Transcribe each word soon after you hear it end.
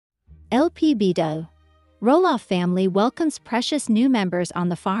LPBW. Roloff family welcomes precious new members on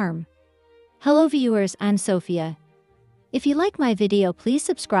the farm. Hello viewers, I'm Sophia. If you like my video, please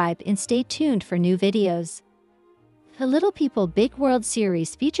subscribe and stay tuned for new videos. The Little People Big World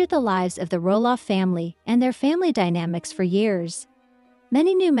series featured the lives of the Roloff family and their family dynamics for years.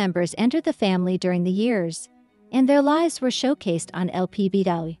 Many new members entered the family during the years, and their lives were showcased on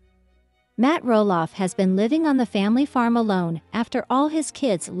LPBW. Matt Roloff has been living on the family farm alone after all his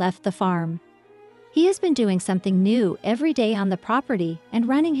kids left the farm. He has been doing something new every day on the property and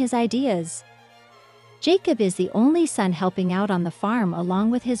running his ideas. Jacob is the only son helping out on the farm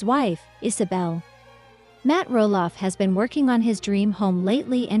along with his wife, Isabel. Matt Roloff has been working on his dream home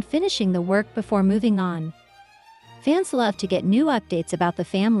lately and finishing the work before moving on. Fans love to get new updates about the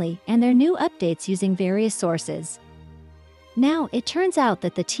family and their new updates using various sources. Now, it turns out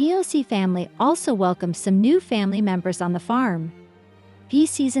that the TLC family also welcomes some new family members on the farm.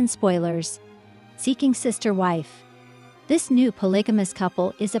 Season spoilers. Seeking sister wife. This new polygamous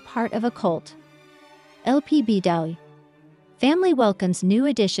couple is a part of a cult. LPBW. Family welcomes new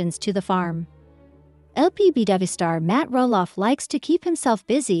additions to the farm. LPBW star Matt Roloff likes to keep himself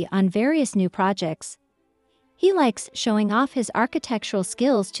busy on various new projects. He likes showing off his architectural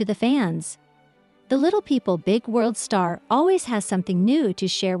skills to the fans. The Little People Big World star always has something new to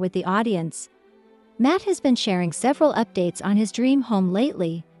share with the audience. Matt has been sharing several updates on his dream home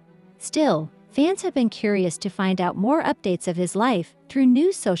lately. Still, fans have been curious to find out more updates of his life through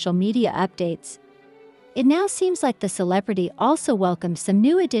new social media updates. It now seems like the celebrity also welcomes some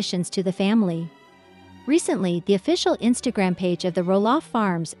new additions to the family. Recently, the official Instagram page of the Roloff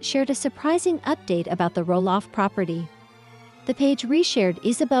Farms shared a surprising update about the Roloff property. The page reshared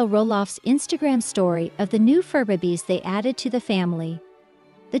Isabel Roloff's Instagram story of the new fur babies they added to the family.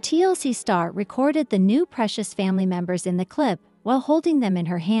 The TLC star recorded the new precious family members in the clip while holding them in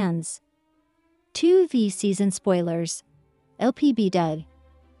her hands. 2V season spoilers. LPBW.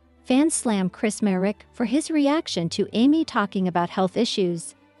 Fans slam Chris Marek for his reaction to Amy talking about health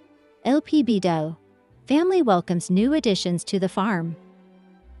issues. LPBW. Family welcomes new additions to the farm.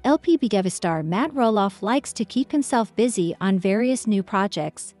 LPBW star Matt Roloff likes to keep himself busy on various new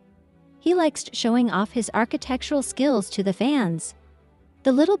projects. He likes showing off his architectural skills to the fans.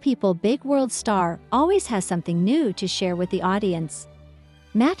 The Little People Big World star always has something new to share with the audience.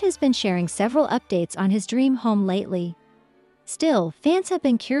 Matt has been sharing several updates on his dream home lately. Still, fans have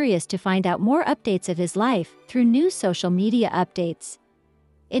been curious to find out more updates of his life through new social media updates.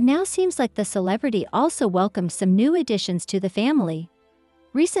 It now seems like the celebrity also welcomes some new additions to the family.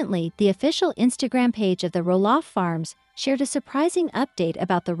 Recently, the official Instagram page of the Roloff Farms shared a surprising update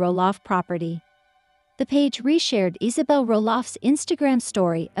about the Roloff property. The page reshared Isabel Roloff's Instagram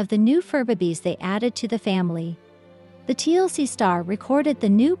story of the new fur babies they added to the family. The TLC star recorded the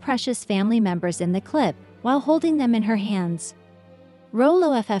new precious family members in the clip while holding them in her hands.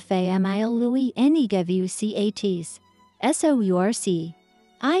 Roloff family negavcats. SOURC.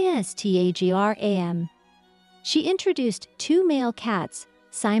 ISTAGRAM. She introduced two male cats,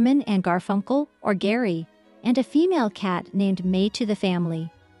 Simon and Garfunkel, or Gary, and a female cat named May to the family.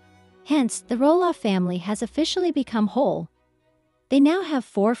 Hence, the Roloff family has officially become whole. They now have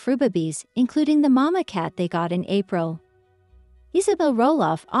 4 fur babies, including the mama cat they got in April. Isabel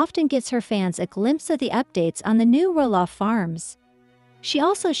Roloff often gives her fans a glimpse of the updates on the new Roloff Farms. She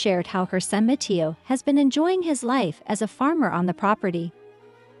also shared how her son Mateo has been enjoying his life as a farmer on the property.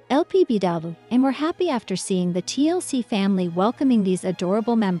 LPBW, and we're happy after seeing the TLC family welcoming these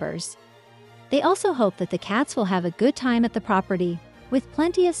adorable members. They also hope that the cats will have a good time at the property, with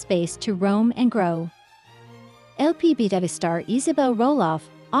plenty of space to roam and grow. LPBW star Isabel Roloff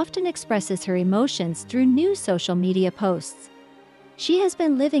often expresses her emotions through new social media posts. She has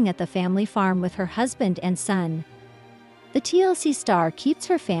been living at the family farm with her husband and son. The TLC star keeps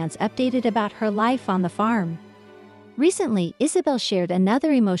her fans updated about her life on the farm. Recently, Isabel shared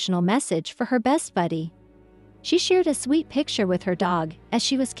another emotional message for her best buddy. She shared a sweet picture with her dog as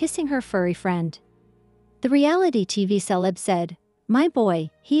she was kissing her furry friend. The reality TV celeb said, "My boy,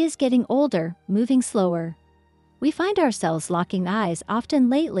 he is getting older, moving slower. We find ourselves locking eyes often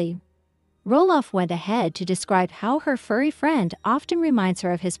lately." Roloff went ahead to describe how her furry friend often reminds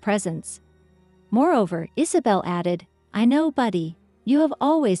her of his presence. Moreover, Isabel added, "I know, buddy, you have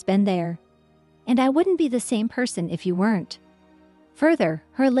always been there. And I wouldn't be the same person if you weren't." Further,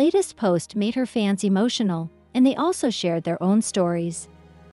 her latest post made her fans emotional, and they also shared their own stories.